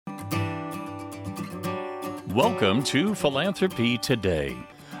Welcome to Philanthropy Today.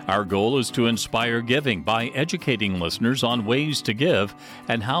 Our goal is to inspire giving by educating listeners on ways to give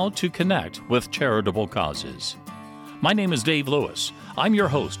and how to connect with charitable causes. My name is Dave Lewis. I'm your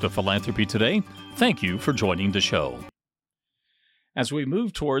host of Philanthropy Today. Thank you for joining the show. As we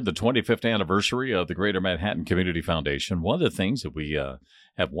move toward the 25th anniversary of the Greater Manhattan Community Foundation, one of the things that we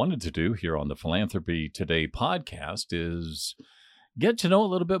have wanted to do here on the Philanthropy Today podcast is get to know a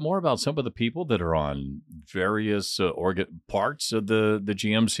little bit more about some of the people that are on various parts of the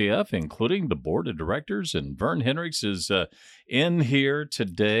GMCF, including the board of directors. And Vern Hendricks is in here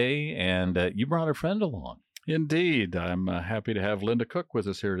today, and you brought a friend along. Indeed. I'm happy to have Linda Cook with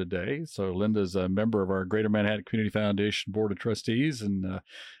us here today. So Linda's a member of our Greater Manhattan Community Foundation Board of Trustees and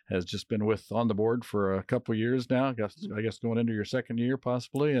has just been on the board for a couple of years now, I guess going into your second year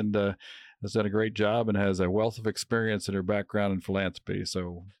possibly, and has done a great job and has a wealth of experience in her background in philanthropy.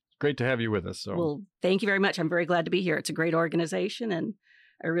 So great to have you with us. So. Well, thank you very much. I'm very glad to be here. It's a great organization, and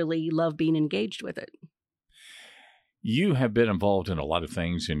I really love being engaged with it. You have been involved in a lot of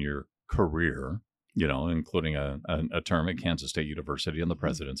things in your career, including a term at Kansas State University in the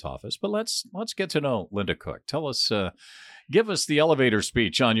president's office. But let's get to know Linda Cook. Tell us, give us the elevator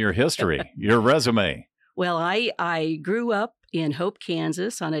speech on your history, your resume. Well, I grew up in Hope,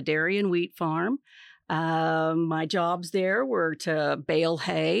 Kansas on a dairy and wheat farm. My jobs there were to bale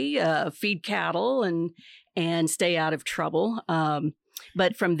hay, feed cattle, and stay out of trouble.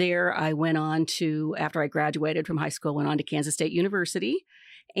 But from there, I went on to, after I graduated from high school, went on to Kansas State University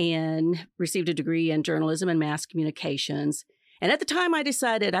and received a degree in journalism and mass communications. And at the time, I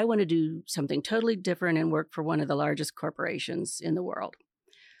decided I want to do something totally different and work for one of the largest corporations in the world.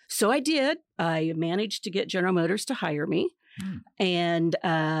 So I did. I managed to get General Motors to hire me and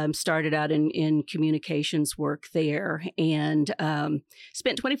started out in communications work there and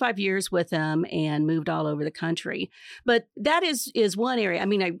spent 25 years with them and moved all over the country. But that is one area. I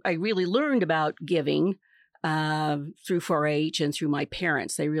mean, I really learned about giving through 4-H and through my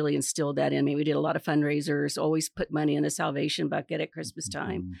parents. They really instilled that in me. We did a lot of fundraisers, always put money in the Salvation bucket at Christmas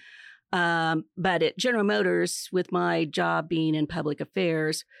time. But at General Motors, with my job being in public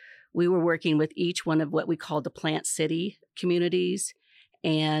affairs, we were working with each one of what we called the Plant City communities,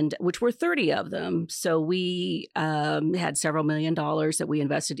 and which were 30 of them. So we had several $1 million that we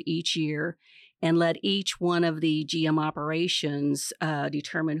invested each year and let each one of the GM operations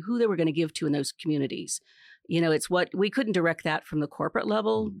determine who they were going to give to in those communities. It's what we couldn't direct that from the corporate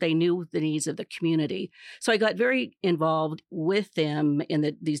level. They knew the needs of the community. So I got very involved with them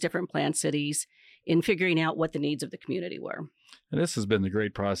in these different plant cities in figuring out what the needs of the community were. And this has been the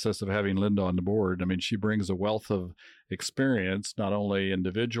great process of having Linda on the board. I mean, she brings a wealth of experience, not only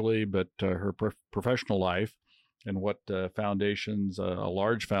individually, but her professional life and what foundations, a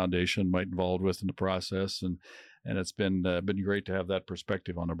large foundation might involved with in the process. And it's been great to have that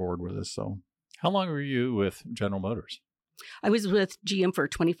perspective on the board with us. So. How long were you with General Motors? I was with GM for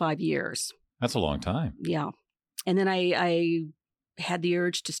 25 years. That's a long time. Yeah. And then I had the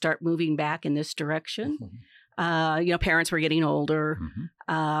urge to start moving back in this direction. Parents were getting older.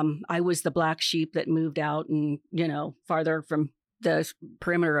 I was the black sheep that moved out and, farther from the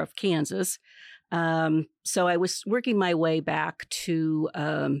perimeter of Kansas. So I was working my way back to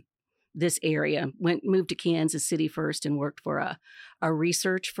this area, moved to Kansas City first and worked for a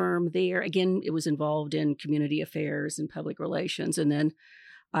research firm there. Again, it was involved in community affairs and public relations. And then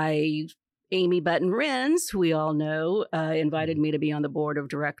Amy Button-Renz, who we all know, invited me to be on the board of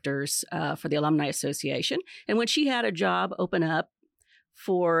directors for the Alumni Association. And when she had a job open up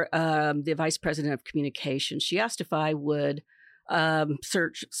for the vice president of communications, she asked if I would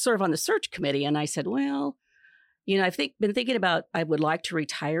serve on the search committee. And I said, well, I've been thinking about I would like to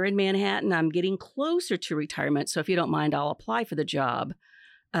retire in Manhattan. I'm getting closer to retirement. So if you don't mind, I'll apply for the job.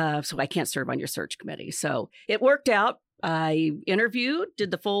 So I can't serve on your search committee. So it worked out. I interviewed,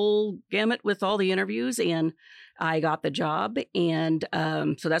 did the full gamut with all the interviews, and I got the job. And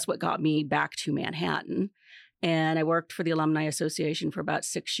so that's what got me back to Manhattan. And I worked for the Alumni Association for about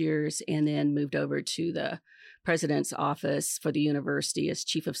 6 years and then moved over to the president's office for the university as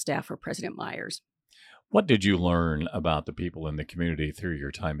chief of staff for President Myers. What did you learn about the people in the community through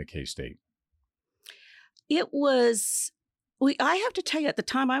your time at K-State? I have to tell you, at the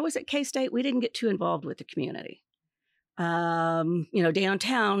time I was at K-State, we didn't get too involved with the community.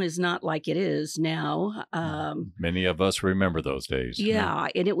 Downtown is not like it is now. Many of us remember those days. Yeah.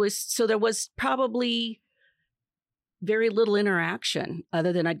 And there was probably very little interaction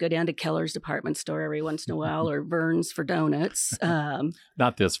other than I'd go down to Keller's department store every once in a while or Vern's for donuts.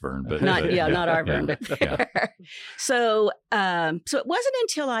 Not this Vern, but not our Vern, yeah. but so it wasn't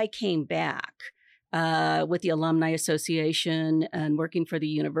until I came back with the Alumni Association and working for the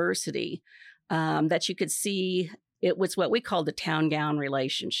university, that you could see it was what we called the town-gown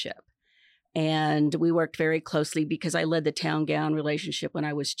relationship. And we worked very closely because I led the town-gown relationship when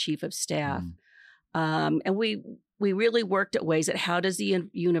I was chief of staff. And we really worked at ways at how does the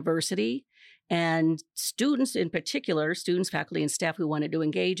university and students in particular, students, faculty, and staff who wanted to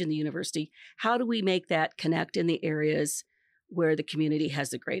engage in the university, how do we make that connect in the areas where the community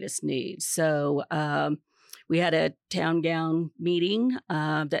has the greatest needs? So we had a town-gown meeting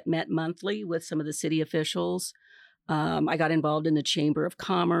that met monthly with some of the city officials. I got involved in the Chamber of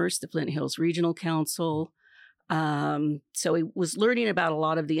Commerce, the Flint Hills Regional Council. So I was learning about a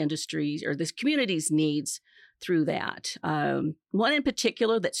lot of the industries or this community's needs through that. One in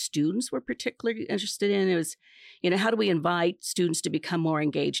particular that students were particularly interested in was, how do we invite students to become more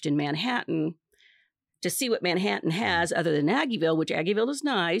engaged in Manhattan, to see what Manhattan has other than Aggieville, which Aggieville is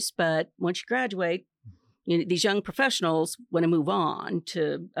nice, but once you graduate, these young professionals want to move on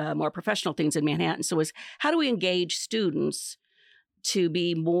to more professional things in Manhattan. So how do we engage students to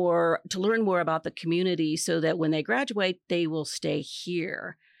learn more about the community so that when they graduate, they will stay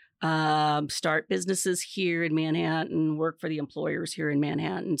here, start businesses here in Manhattan, work for the employers here in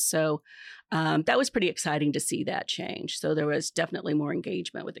Manhattan. So that was pretty exciting to see that change. So there was definitely more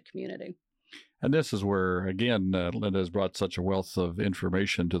engagement with the community. And this is where, again, Linda has brought such a wealth of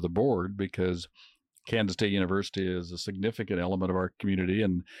information to the board, because Kansas State University is a significant element of our community.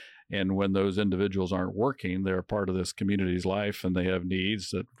 And when those individuals aren't working, they're part of this community's life and they have needs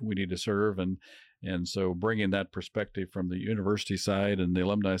that we need to serve. And so bringing that perspective from the university side and the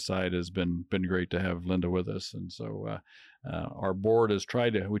alumni side has been great to have Linda with us. And so our board has try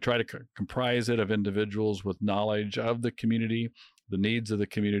to comprise it of individuals with knowledge of the community, the needs of the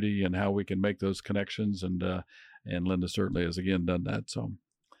community, and how we can make those connections. And Linda certainly has, again, done that. So,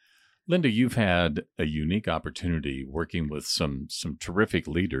 Linda, you've had a unique opportunity working with some terrific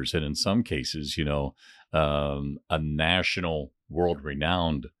leaders, and in some cases, a national,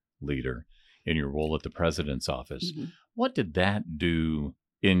 world-renowned leader in your role at the president's office. Mm-hmm. What did that do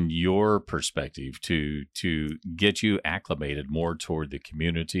in your perspective to get you acclimated more toward the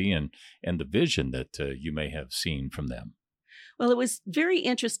community and the vision that you may have seen from them? Well, it was very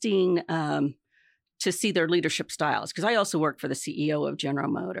interesting to see their leadership styles, because I also worked for the CEO of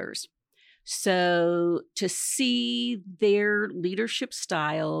General Motors. So to see their leadership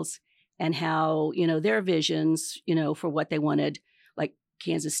styles and how, their visions, for what they wanted, like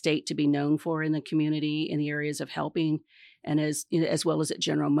Kansas State to be known for in the community in the areas of helping, and as well as at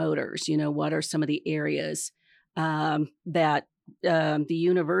General Motors, what are some of the areas that the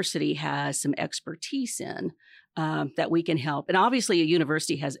university has some expertise in, that we can help. And obviously a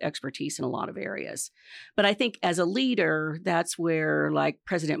university has expertise in a lot of areas. But I think as a leader, that's where, like,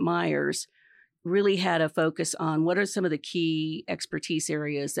 President Myers really had a focus on what are some of the key expertise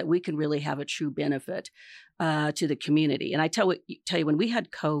areas that we can really have a true benefit to the community. And I tell you, when we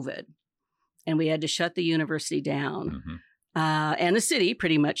had COVID and we had to shut the university down, and the city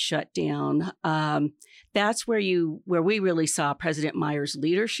pretty much shut down, that's where we really saw President Myers'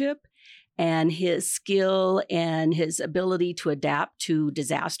 leadership and his skill and his ability to adapt to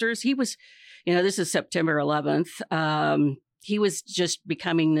disasters. He was, this is September 11th. He was just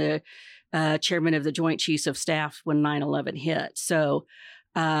becoming the chairman of the Joint Chiefs of Staff when 9/11 hit. So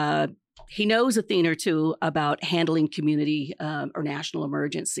he knows a thing or two about handling community or national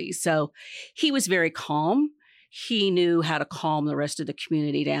emergencies. So he was very calm. He knew how to calm the rest of the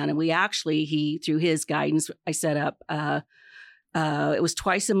community down. And through his guidance, I set up it was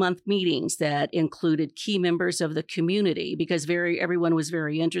twice a month meetings that included key members of the community, because everyone was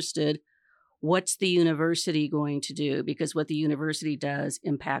very interested. What's the university going to do? Because what the university does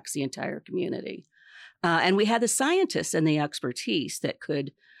impacts the entire community. And we had the scientists and the expertise that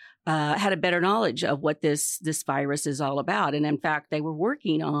had a better knowledge of what this virus is all about. And in fact, they were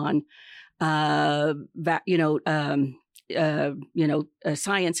working on,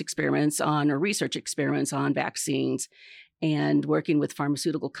 science experiments or research experiments on vaccines, and working with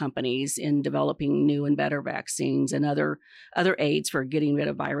pharmaceutical companies in developing new and better vaccines and other aids for getting rid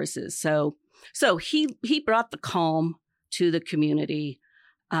of viruses. So he brought the calm to the community.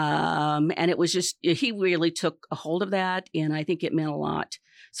 And it was just, he really took a hold of that. And I think it meant a lot,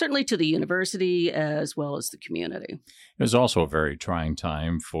 certainly to the university as well as the community. It was also a very trying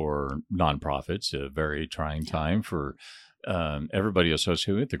time for nonprofits, a very trying time for everybody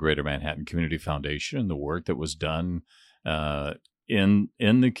associated with the Greater Manhattan Community Foundation and the work that was done in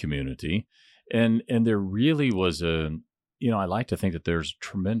the community. And there really was I like to think that there's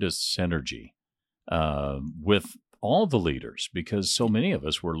tremendous synergy with all the leaders, because so many of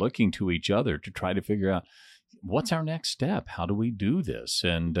us were looking to each other to try to figure out what's our next step. How do we do this?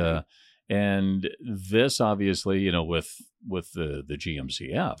 And this obviously, with the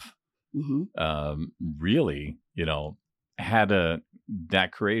GMCF, really,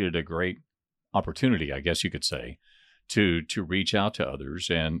 that created a great opportunity, I guess you could say, to reach out to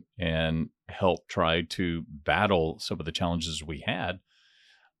others and help try to battle some of the challenges we had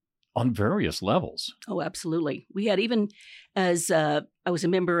on various levels. Oh, absolutely. We had, even as I was a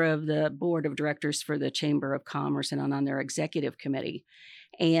member of the board of directors for the Chamber of Commerce and on their executive committee.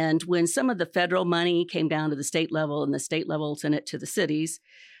 And when some of the federal money came down to the state level and the state level sent it to the cities,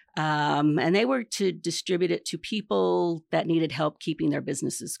 and they were to distribute it to people that needed help keeping their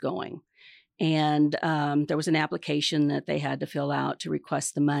businesses going. And there was an application that they had to fill out to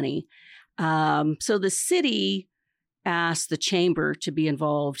request the money. So the city asked the chamber to be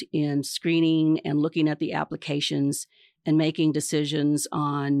involved in screening and looking at the applications and making decisions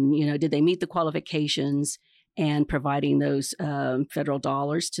on, did they meet the qualifications, and providing those federal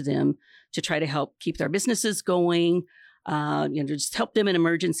dollars to them to try to help keep their businesses going, just help them in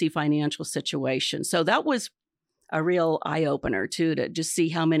emergency financial situations. So that was a real eye opener too, to just see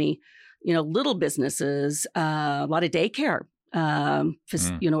how many, little businesses, a lot of daycare,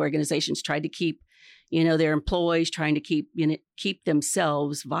 organizations tried to keep, their employees, trying to keep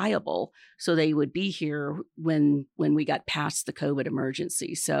themselves viable so they would be here when we got past the COVID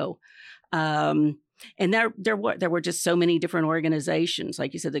emergency. So, and there were just so many different organizations,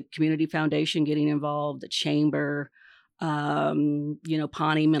 like you said, the Community Foundation getting involved, the Chamber,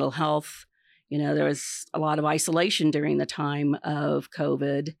 Pawnee Mental Health. There was a lot of isolation during the time of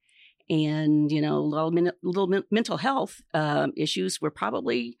COVID, and little mental health issues were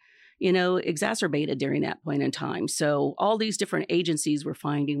probably exacerbated during that point in time. So all these different agencies were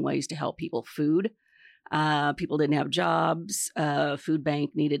finding ways to help people. Food, people didn't have jobs. Food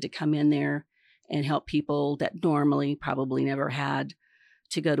bank needed to come in there and help people that normally probably never had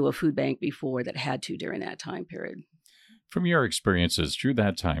to go to a food bank before, that had to during that time period. From your experiences through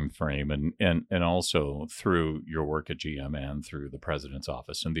that time frame, and also through your work at GM and through the President's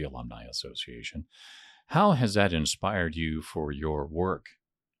Office and the Alumni Association, how has that inspired you for your work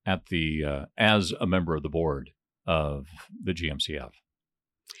at the as a member of the board of the GMCF?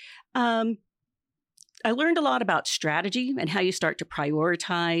 I learned a lot about strategy and how you start to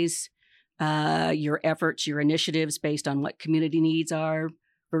prioritize your efforts, your initiatives based on what community needs are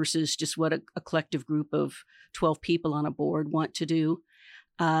versus just what a collective group of 12 people on a board want to do.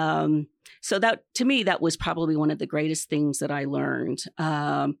 So that, to me, that was probably one of the greatest things that I learned,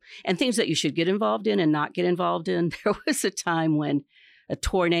 and things that you should get involved in and not get involved in. There was a time when a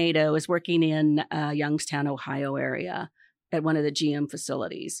tornado, I was working in Youngstown, Ohio area at one of the GM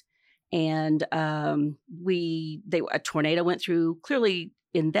facilities. And a tornado went through. Clearly,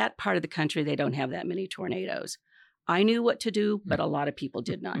 in that part of the country, they don't have that many tornadoes. I knew what to do, but a lot of people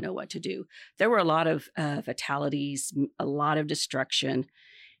did not know what to do. There were a lot of fatalities, a lot of destruction.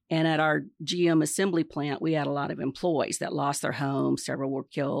 And at our GM assembly plant, we had a lot of employees that lost their homes. Several were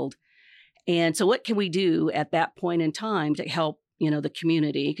killed. And so what can we do at that point in time to help, the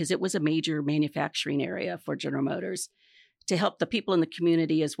community? Because it was a major manufacturing area for General Motors, to help the people in the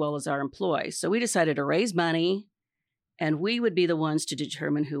community as well as our employees. So we decided to raise money, and we would be the ones to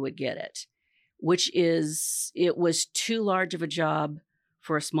determine who would get it, it was too large of a job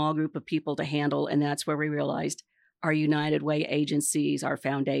for a small group of people to handle. And that's where we realized our United Way agencies, our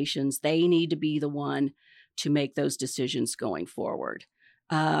foundations, they need to be the one to make those decisions going forward.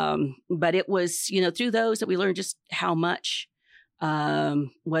 But it was, through those that we learned just how much,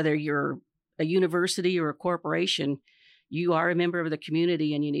 whether you're a university or a corporation, you are a member of the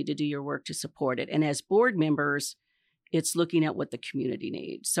community and you need to do your work to support it. And as board members, it's looking at what the community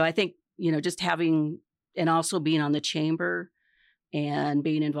needs. So I think, just having, and also being on the chamber and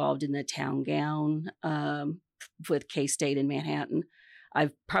being involved in the town gown with K-State in Manhattan,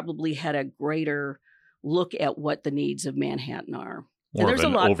 I've probably had a greater look at what the needs of Manhattan are. More of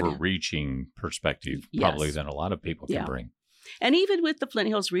an overreaching perspective, probably, than a lot of people can bring. And even with the Flint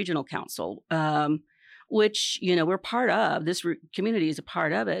Hills Regional Council, which, we're part of, this community is a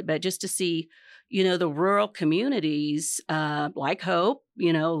part of it, but just to see, the rural communities like Hope,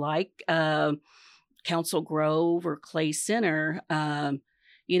 like Council Grove or Clay Center,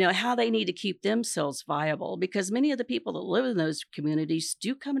 how they need to keep themselves viable, because many of the people that live in those communities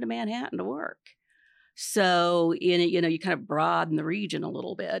do come to Manhattan to work. So, you kind of broaden the region a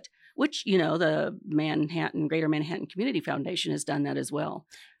little bit, which, the Greater Manhattan Community Foundation has done that as well.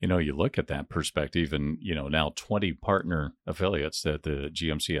 You look at that perspective and, now 20 partner affiliates that the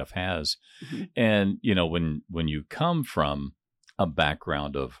GMCF has. Mm-hmm. And, when you come from a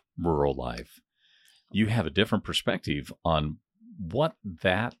background of rural life, you have a different perspective on what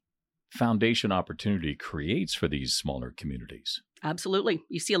that foundation opportunity creates for these smaller communities. Absolutely.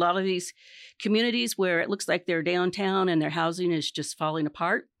 You see a lot of these communities where it looks like they're downtown and their housing is just falling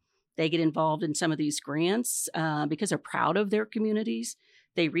apart. They get involved in some of these grants because they're proud of their communities.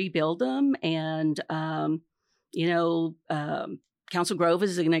 They rebuild them. And, Council Grove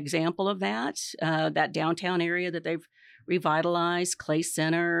is an example of that, that downtown area that they've revitalized, Clay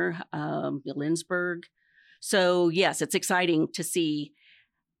Center, Lindsberg. So, yes, it's exciting to see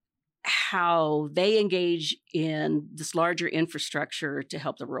how they engage in this larger infrastructure to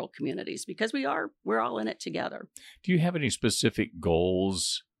help the rural communities, because we're all in it together. Do you have any specific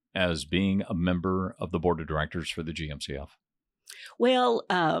goals as being a member of the board of directors for the GMCF? Well,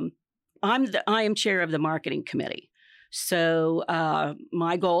 I am chair of the marketing committee. So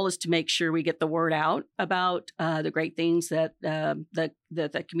my goal is to make sure we get the word out about the great things that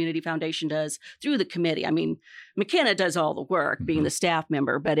the Community Foundation does through the committee. I mean, McKenna does all the work, being the staff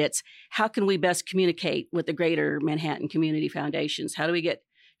member, but it's how can we best communicate with the Greater Manhattan Community Foundations? How do we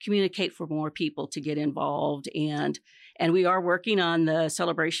communicate for more people to get involved? And we are working on the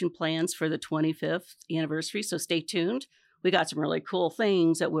celebration plans for the 25th anniversary. So stay tuned. We got some really cool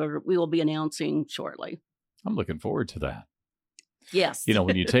things that we will be announcing shortly. I'm looking forward to that. Yes.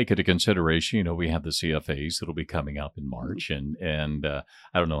 When you take into consideration, we have the CFAs that'll be coming up in March, and I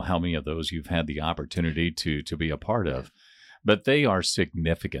don't know how many of those you've had the opportunity to be a part of, but they are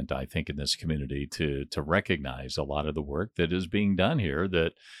significant, I think, in this community to recognize a lot of the work that is being done here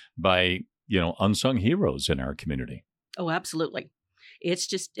that by, unsung heroes in our community. Oh, absolutely. It's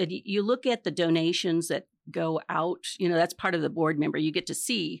just, you look at the donations that go out, that's part of the board member. You get to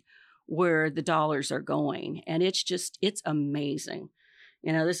see where the dollars are going. And it's amazing.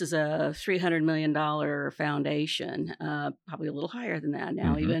 This is a $300 million foundation, probably a little higher than that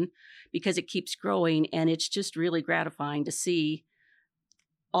now, even because it keeps growing. And it's just really gratifying to see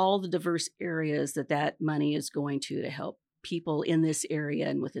all the diverse areas that money is going to help people in this area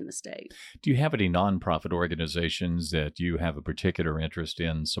and within the state. Do you have any nonprofit organizations that you have a particular interest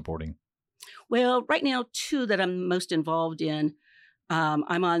in supporting? Well, right now, two that I'm most involved in.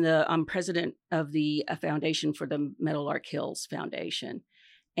 I'm president of the foundation for the Meadowlark Hills Foundation,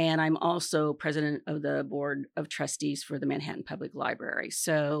 and I'm also president of the board of trustees for the Manhattan Public Library.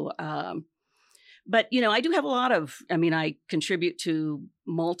 So, but I do have I contribute to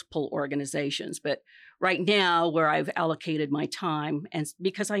multiple organizations, but right now where I've allocated my time, and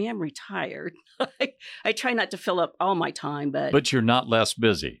because I am retired, I try not to fill up all my time, but you're not less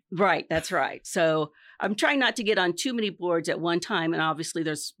busy. Right. That's right. So I'm trying not to get on too many boards at one time. And obviously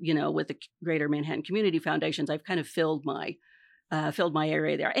there's, with the Greater Manhattan Community Foundations, I've kind of filled my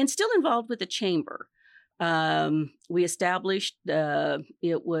area there, and still involved with the chamber. We established,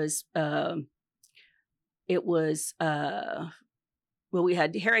 we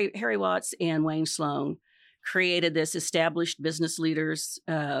had Harry Watts and Wayne Sloan created this established business leaders,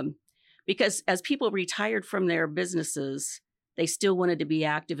 because as people retired from their businesses, they still wanted to be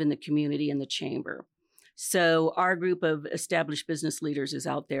active in the community and the chamber. So our group of established business leaders is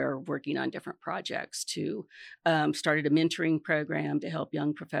out there working on different projects to started a mentoring program to help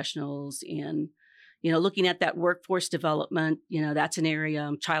young professionals in, looking at that workforce development. That's an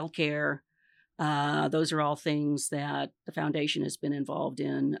area, childcare. Those are all things that the foundation has been involved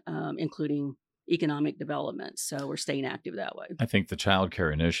in, including economic development. So we're staying active that way. I think the child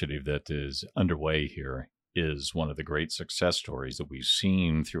care initiative that is underway here is one of the great success stories that we've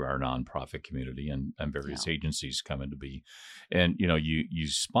seen through our nonprofit community and various agencies come into be. And, you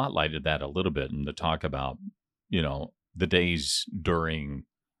spotlighted that a little bit in the talk about, the days during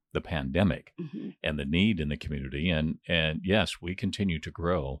the pandemic and the need in the community. And yes, we continue to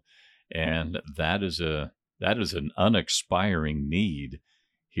grow. And that is an unexpiring need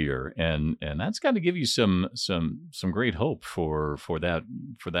here, and that's got to give you some great hope for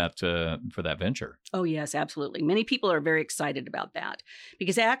that venture. Oh yes, absolutely. Many people are very excited about that,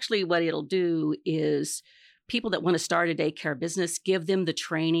 because actually what it'll do is people that want to start a daycare business, give them the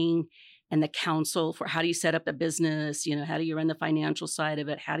training and the counsel for how do you set up a business, how do you run the financial side of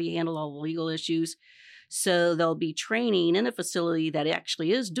it, how do you handle all the legal issues. So there'll be training in a facility that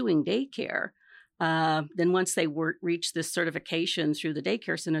actually is doing daycare. Then once they reach this certification through the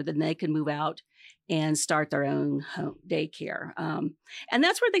daycare center, then they can move out and start their own home daycare. And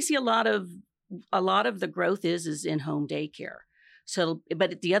that's where they see a lot of a lot of the growth is in-home daycare. So,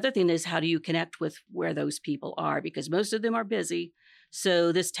 but the other thing is, how do you connect with where those people are? Because most of them are busy.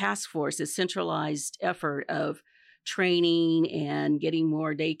 So this task force, this centralized effort of training and getting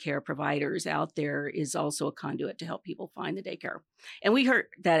more daycare providers out there is also a conduit to help people find the daycare. And we heard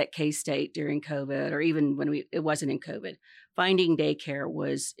that at K-State during COVID, or even when it wasn't in COVID, finding daycare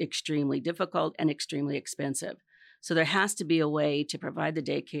was extremely difficult and extremely expensive. So there has to be a way to provide the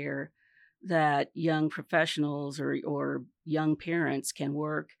daycare that young professionals or young parents can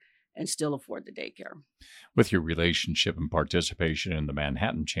work and still afford the daycare. With your relationship and participation in the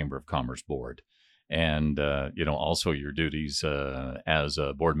Manhattan Chamber of Commerce Board, and also your duties as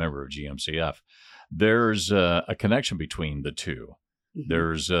a board member of GMCF, there's a connection between the two. Mm-hmm.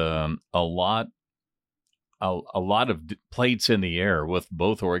 There's a lot of plates in the air with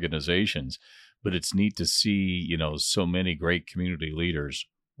both organizations, but it's neat to see so many great community leaders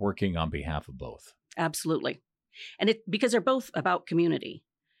working on behalf of both. Absolutely, and because they're both about community.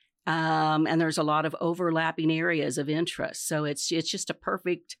 And there's a lot of overlapping areas of interest. So it's just a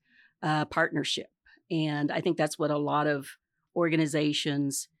perfect partnership. And I think that's what a lot of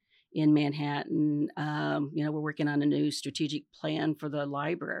organizations in Manhattan, we're working on a new strategic plan for the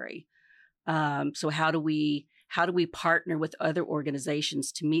library. So how do we partner with other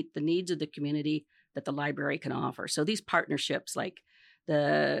organizations to meet the needs of the community that the library can offer? So these partnerships like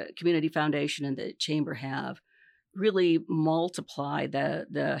the Community Foundation and the Chamber have really multiply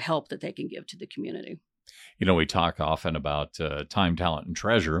the help that they can give to the community. We talk often about time, talent, and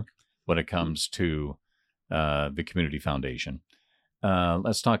treasure when it comes to the Community Foundation.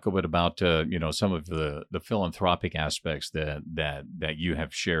 Let's talk a bit about some of the philanthropic aspects that you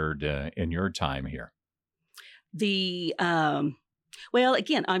have shared in your time here. Again,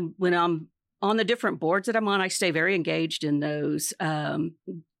 when I'm on the different boards that I'm on, I stay very engaged in those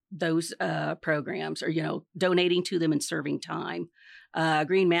programs, or donating to them and serving time.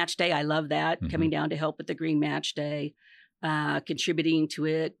 Green Match Day, I love that. Mm-hmm. Coming down to help with the Green Match Day, contributing to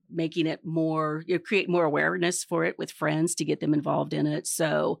it, making it more, create more awareness for it with friends to get them involved in it.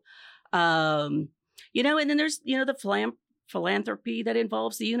 So, and then there's the philanthropy that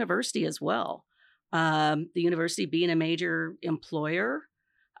involves the university as well. The university being a major employer.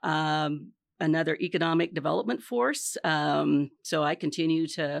 Another economic development force. So I continue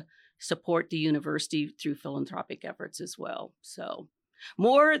to support the university through philanthropic efforts as well. So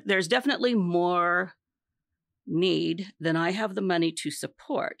there's definitely more need than I have the money to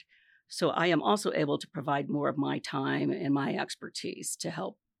support. So I am also able to provide more of my time and my expertise to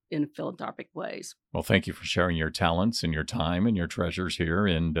help in philanthropic ways. Well, thank you for sharing your talents and your time and your treasures here.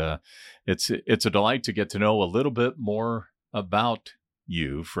 And it's a delight to get to know a little bit more about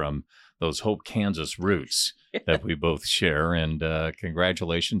you from those Hope, Kansas roots that we both share. And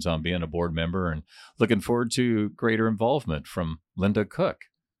congratulations on being a board member, and looking forward to greater involvement from Linda Cook.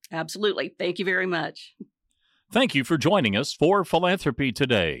 Absolutely. Thank you very much. Thank you for joining us for Philanthropy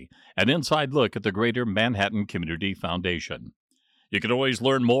Today, an inside look at the Greater Manhattan Community Foundation. You can always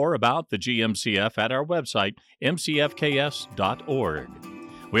learn more about the GMCF at our website, mcfks.org.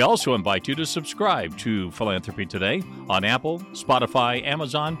 We also invite you to subscribe to Philanthropy Today on Apple, Spotify,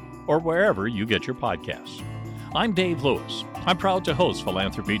 Amazon, or wherever you get your podcasts. I'm Dave Lewis. I'm proud to host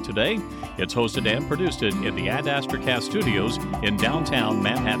Philanthropy Today. It's hosted and produced in the Ad Astra Cast Studios in downtown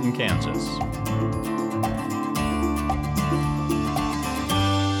Manhattan, Kansas.